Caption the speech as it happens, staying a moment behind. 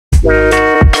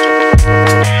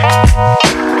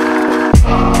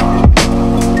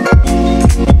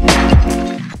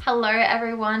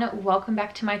everyone, welcome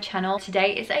back to my channel.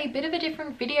 Today is a bit of a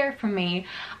different video from me.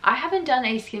 I haven't done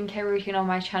a skincare routine on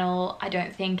my channel, I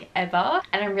don't think ever,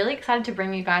 and I'm really excited to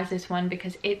bring you guys this one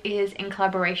because it is in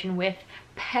collaboration with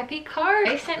PeppyCo.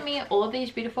 They sent me all of these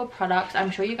beautiful products.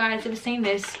 I'm sure you guys have seen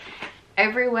this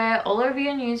everywhere, all over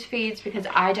your news feeds, because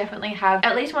I definitely have.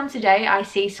 At least once a day I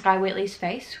see Sky Wheatley's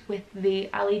face with the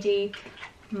LED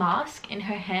mask in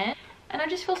her hand, and I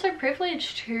just feel so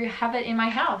privileged to have it in my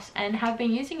house and have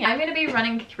been using it. I'm going to be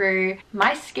running through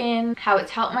my skin, how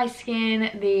it's helped my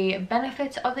skin, the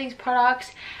benefits of these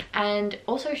products, and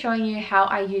also showing you how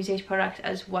I use these products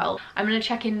as well. I'm going to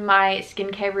check in my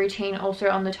skincare routine also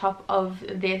on the top of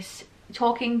this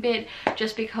talking bit,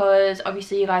 just because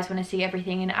obviously you guys want to see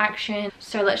everything in action.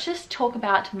 So let's just talk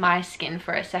about my skin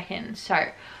for a second. So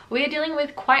we are dealing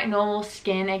with quite normal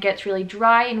skin. It gets really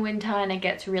dry in winter and it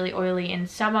gets really oily in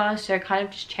summer, so it kind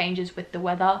of just changes with the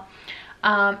weather.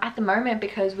 At the moment,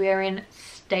 because we are in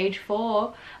stage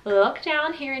 4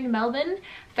 lockdown here in Melbourne,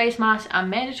 face masks are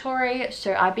mandatory,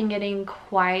 so I've been getting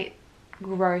quite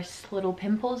gross little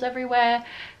pimples everywhere.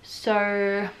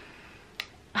 So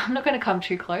I'm not going to come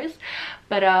too close,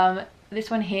 but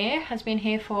this one here has been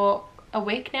here for a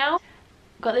week now.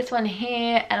 Got this one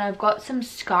here, and I've got some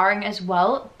scarring as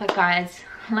well. But guys,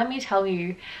 let me tell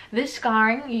you, this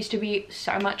scarring used to be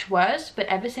so much worse, but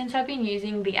ever since I've been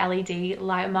using the LED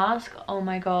light mask, oh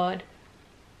my god,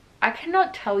 I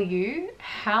cannot tell you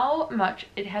how much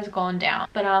it has gone down.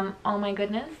 But oh my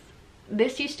goodness,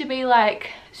 this used to be like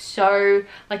so,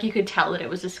 like you could tell that it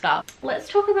was a scar. Let's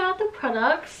talk about the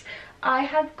products. I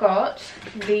have got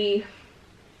the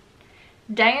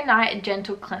Day and Night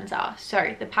Gentle Cleanser.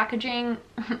 So the packaging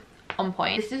on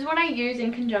point. This is what I use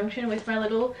in conjunction with my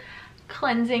little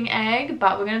cleansing egg,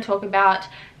 but we're going to talk about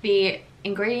the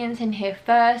ingredients in here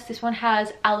first. This one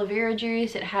has aloe vera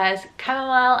juice, it has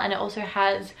chamomile, and it also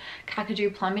has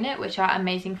kakadu plum in it, which are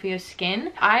amazing for your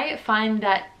skin. I find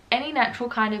that any natural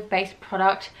kind of base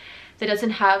product that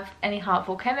doesn't have any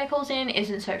harmful chemicals in,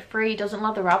 isn't so free, doesn't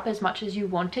lather up as much as you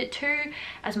want it to,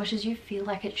 as much as you feel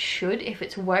like it should if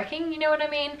it's working, you know what I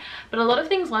mean? But a lot of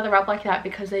things lather up like that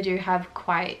because they do have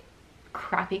quite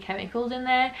crappy chemicals in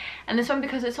there. And this one,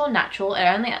 because it's all natural, it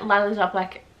only lathers up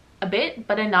like a bit,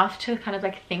 but enough to kind of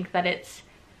like think that it's,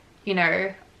 you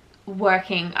know,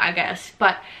 working, I guess.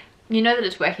 But you know that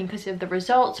it's working because of the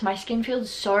results. My skin feels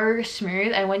so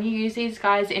smooth, and when you use these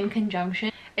guys in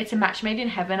conjunction, it's a match made in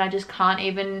heaven. I just can't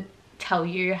even tell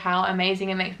you how amazing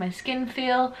it makes my skin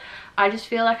feel. I just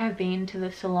feel like I've been to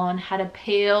the salon, had a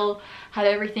peel, had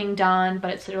everything done, but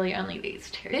it's literally only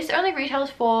these two. This only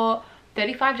retails for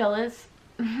 $35.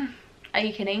 Are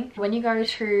you kidding? When you go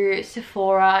to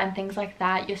Sephora and things like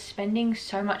that, you're spending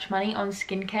so much money on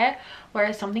skincare,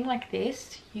 whereas something like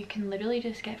this you can literally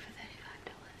just get for $35.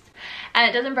 And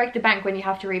it doesn't break the bank when you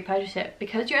have to repurchase it,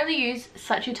 because you only use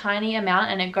such a tiny amount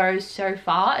and it goes so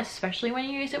far, especially when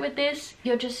you use it with this.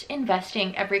 You're just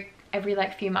investing every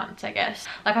like few months, I guess.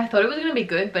 Like, I thought it was gonna be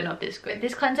good, but not this good.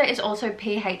 This cleanser is also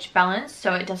pH balanced,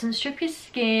 so it doesn't strip your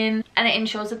skin, and it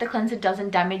ensures that the cleanser doesn't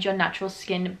damage your natural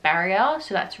skin barrier,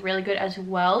 so that's really good as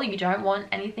well. You don't want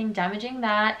anything damaging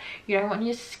that. You don't want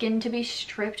your skin to be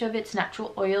stripped of its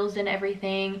natural oils and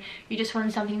everything. You just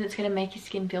want something that's gonna make your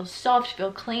skin feel soft,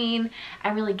 feel clean,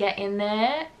 and really get in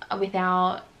there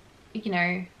without, you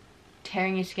know,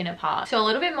 tearing your skin apart. So a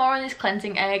little bit more on this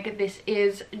cleansing egg. This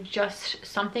is just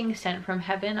something sent from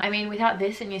heaven. I mean, without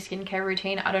this in your skincare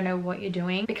routine, I don't know what you're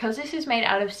doing. Because this is made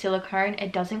out of silicone,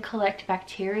 it doesn't collect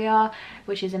bacteria,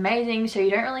 which is amazing. So you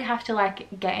don't really have to like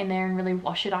get in there and really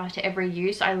wash it after every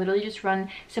use. I literally just run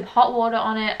some hot water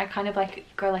on it. I kind of like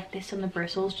go like this on the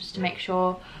bristles just to make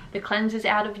sure the cleanser's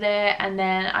out of there, and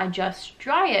then I just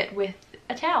dry it with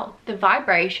a towel. The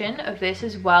vibration of this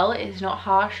as well is not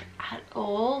harsh at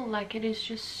all. Like, it is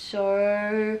just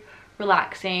so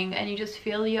relaxing, and you just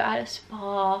feel you're at a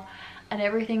spa and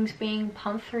everything's being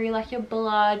pumped through, like your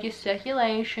blood, your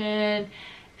circulation,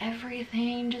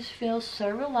 everything just feels so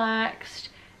relaxed.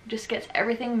 It just gets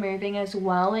everything moving as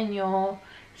well in your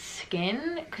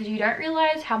skin, because you don't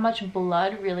realize how much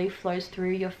blood really flows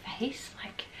through your face.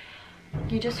 Like,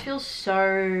 you just feel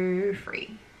so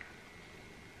free.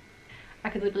 I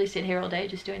could literally sit here all day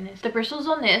just doing this. The bristles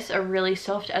on this are really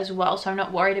soft as well, so I'm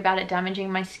not worried about it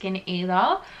damaging my skin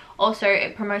either. Also,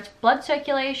 it promotes blood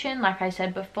circulation, like I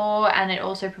said before, and it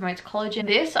also promotes collagen.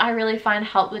 This I really find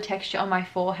helped the texture on my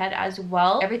forehead as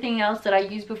well. Everything else that I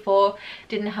used before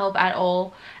didn't help at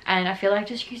all, and I feel like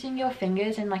just using your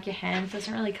fingers and like your hands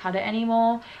doesn't really cut it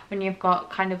anymore when you've got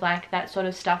kind of like that sort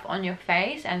of stuff on your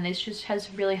face, and this just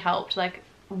has really helped like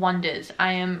wonders.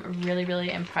 I am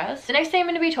really impressed. The next thing I'm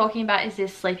going to be talking about is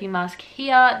this sleeping mask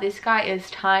here. This guy is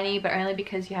tiny, but only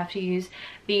because you have to use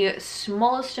the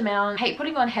smallest amount. I hate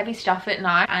putting on heavy stuff at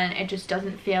night and it just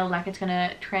doesn't feel like it's going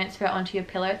to transfer onto your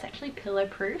pillow. It's actually pillow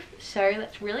proof, so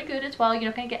that's really good as well. You're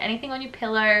not going to get anything on your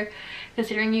pillow,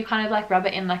 considering you kind of like rub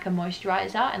it in like a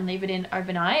moisturizer and leave it in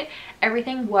overnight.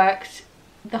 Everything works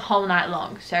the whole night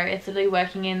long, so it's literally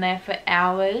working in there for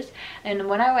hours, and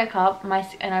when I wake up and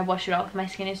I wash it off, my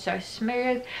skin is so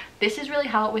smooth. This is really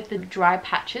helpful with the dry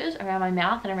patches around my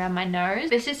mouth and around my nose.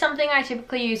 This is something I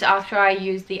typically use after I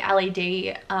use the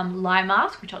LED light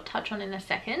mask, which I'll touch on in a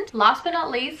second. Last but not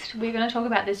least, we're going to talk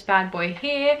about this bad boy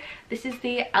here. This is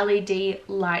the LED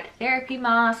light therapy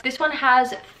mask. This one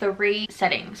has 3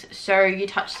 settings, so you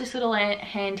touch this little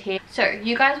hand here. So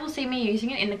you guys will see me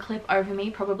using it in the clip over me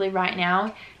probably right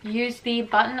now. Use the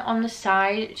button on the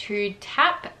side to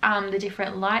tap the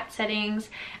different light settings,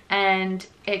 and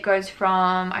it goes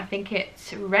from, I think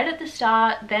it's red at the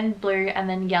start, then blue, and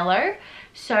then yellow.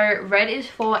 So red is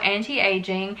for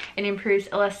anti-aging. It improves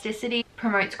elasticity,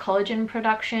 promotes collagen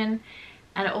production,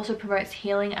 and it also promotes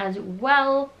healing as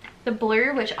well. The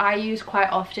blue, which I use quite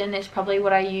often, is probably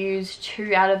what I use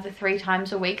 2 out of the 3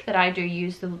 times a week that I do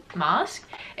use the mask.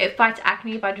 It fights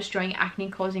acne by destroying acne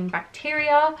causing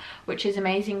bacteria, which is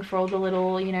amazing for all the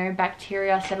little, you know,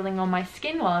 bacteria settling on my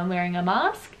skin while I'm wearing a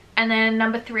mask. And then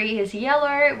number 3 is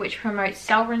yellow, which promotes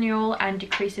cell renewal and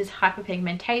decreases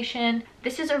hyperpigmentation.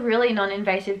 This is a really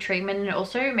non-invasive treatment, and it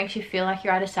also makes you feel like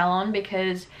you're at a salon,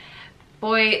 because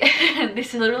boy,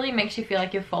 this literally makes you feel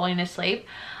like you're falling asleep.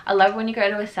 I love when you go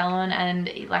to a salon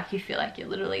and like you feel like you're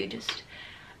literally just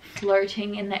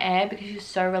floating in the air because you're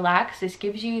so relaxed. This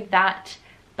gives you that,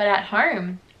 but at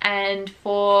home, and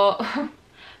for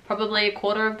probably a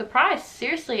quarter of the price.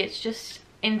 Seriously, it's just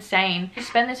insane. You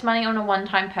spend this money on a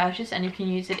one-time purchase and you can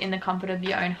use it in the comfort of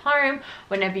your own home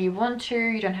whenever you want to.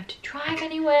 You don't have to drive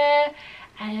anywhere,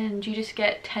 and you just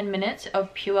get 10 minutes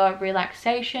of pure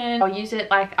relaxation. I'll use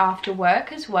it like after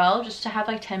work as well, just to have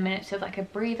like 10 minutes of like a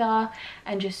breather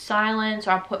and just silence,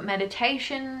 or I'll put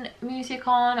meditation music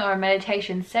on or a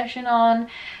meditation session on,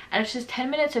 and it's just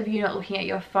 10 minutes of you not looking at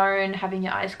your phone, having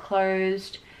your eyes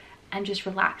closed, and just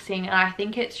relaxing. And I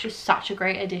think it's just such a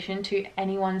great addition to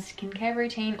anyone's skincare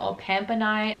routine or pamper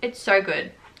night. It's so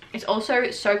good. It's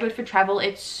also so good for travel.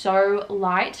 It's so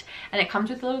light, and it comes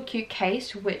with a little cute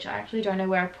case, which I actually don't know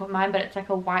where I put mine, but it's like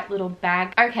a white little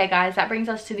bag. Okay guys, that brings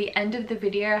us to the end of the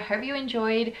video. I hope you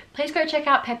enjoyed. Please go check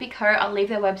out PeppyCo. I'll leave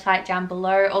their website down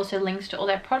below. Also links to all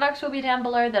their products will be down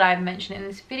below that I've mentioned in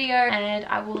this video, and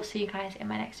I will see you guys in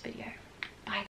my next video.